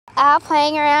our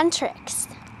playing around tricks.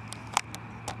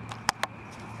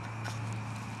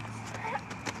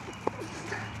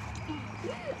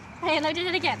 Hey, and I did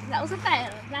it again. That was a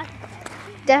fail. That's a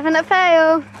fail. Definite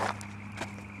fail.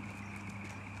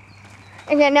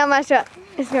 Okay, now my shot.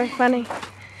 It's very funny.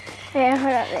 Yeah,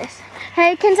 hold up this.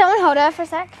 Hey, can someone hold her for a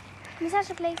sec?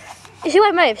 Natasha, please. She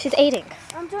won't move. She's eating.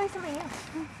 I'm doing something else.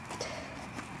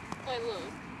 Wait, look.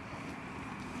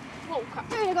 Whoa, crap.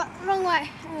 Dude, I got the wrong way.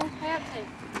 I have to.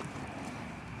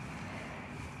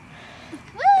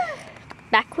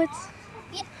 Backwards.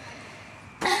 Yep.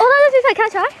 Oh, that doesn't say, can I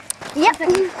try? Yep.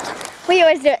 We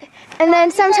always do it. And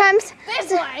then sometimes,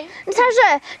 This way.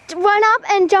 Natasha, run up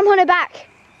and jump on her back.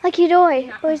 Like you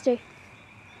always do.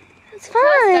 It's fun.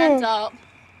 Stand up.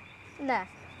 No.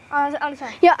 I'll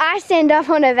try. Yeah, I stand up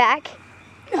on her back.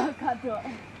 Oh, I can't do it.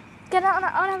 Get out on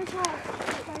her. I'll have a try.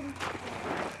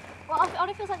 Well, it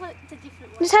only feels like it's a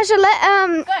different one. Natasha,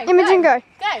 let Imogen go.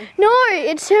 Go. No,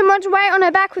 it's too much weight on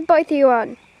her back with both of you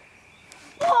on.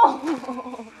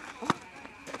 Whoa.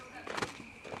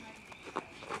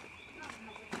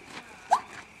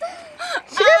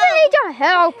 She doesn't need your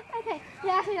help. Okay.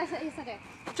 Yeah, actually, yes, I do.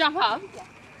 Jump up. Yeah.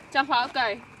 Jump up.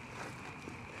 Go.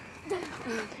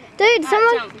 Dude,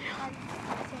 someone. Jump.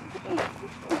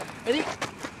 Ready?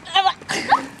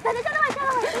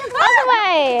 Other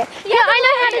way. Yeah, I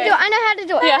know how to do it. I know how to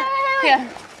do it. Yeah.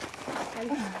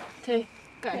 1, 2,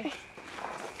 go.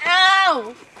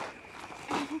 Ow!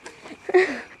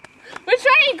 Which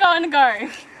way are you going to go?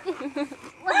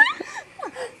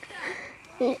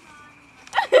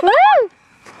 Woo!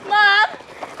 Mom!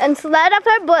 And slide up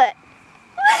her butt.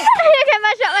 Okay,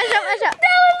 my shot. That was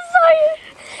so...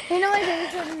 You know what I do?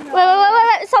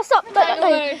 Wait. Stop.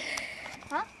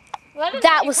 Huh?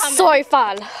 That was so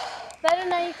fun. Better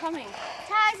know you're coming.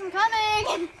 Tags, I'm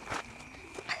coming.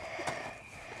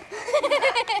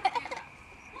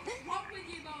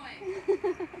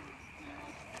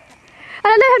 I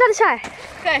don't know how to try.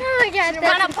 Go. Oh my god.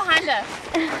 Run up behind her.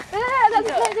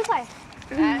 Let's play this way.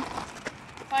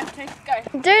 1, 2, go.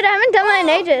 Dude, I haven't done mine in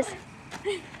ages.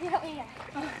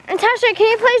 Natasha, can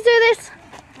you please do this?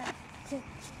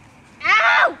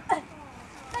 Ow!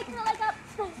 Take the leg up.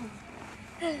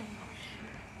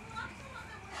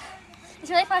 It's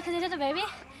really fun because you did the baby.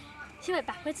 She went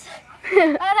backwards.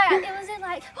 It was in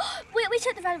like, we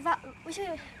should the we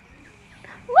should.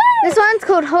 This one's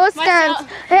called horse dance.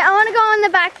 Hey, I want to go on the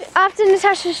back. After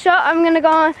Natasha's shot, I'm going to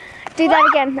go on, do that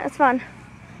again. That's fun.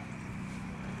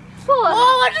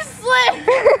 Oh, I just slipped!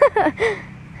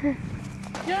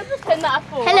 You want to pretend that I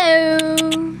fall? Hello.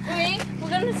 We're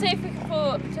going to see if we can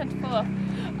pretend to fall.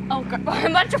 Oh, God,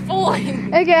 I'm about to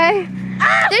falling. Okay.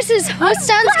 Ah! This is horse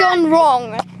dance gone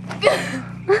wrong.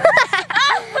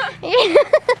 Hey,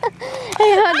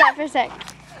 hold that for a sec.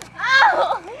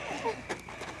 Ow!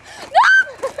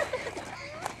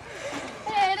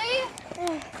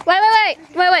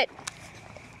 Wait.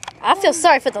 I feel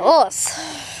sorry for the horse.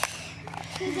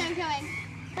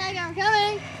 I'm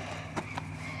coming.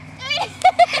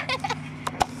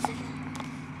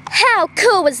 How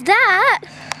cool was that?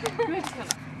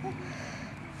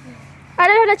 I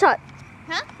don't have that shot.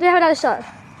 Huh? Do you have another shot?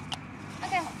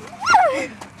 Okay.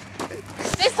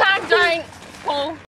 This time don't fall.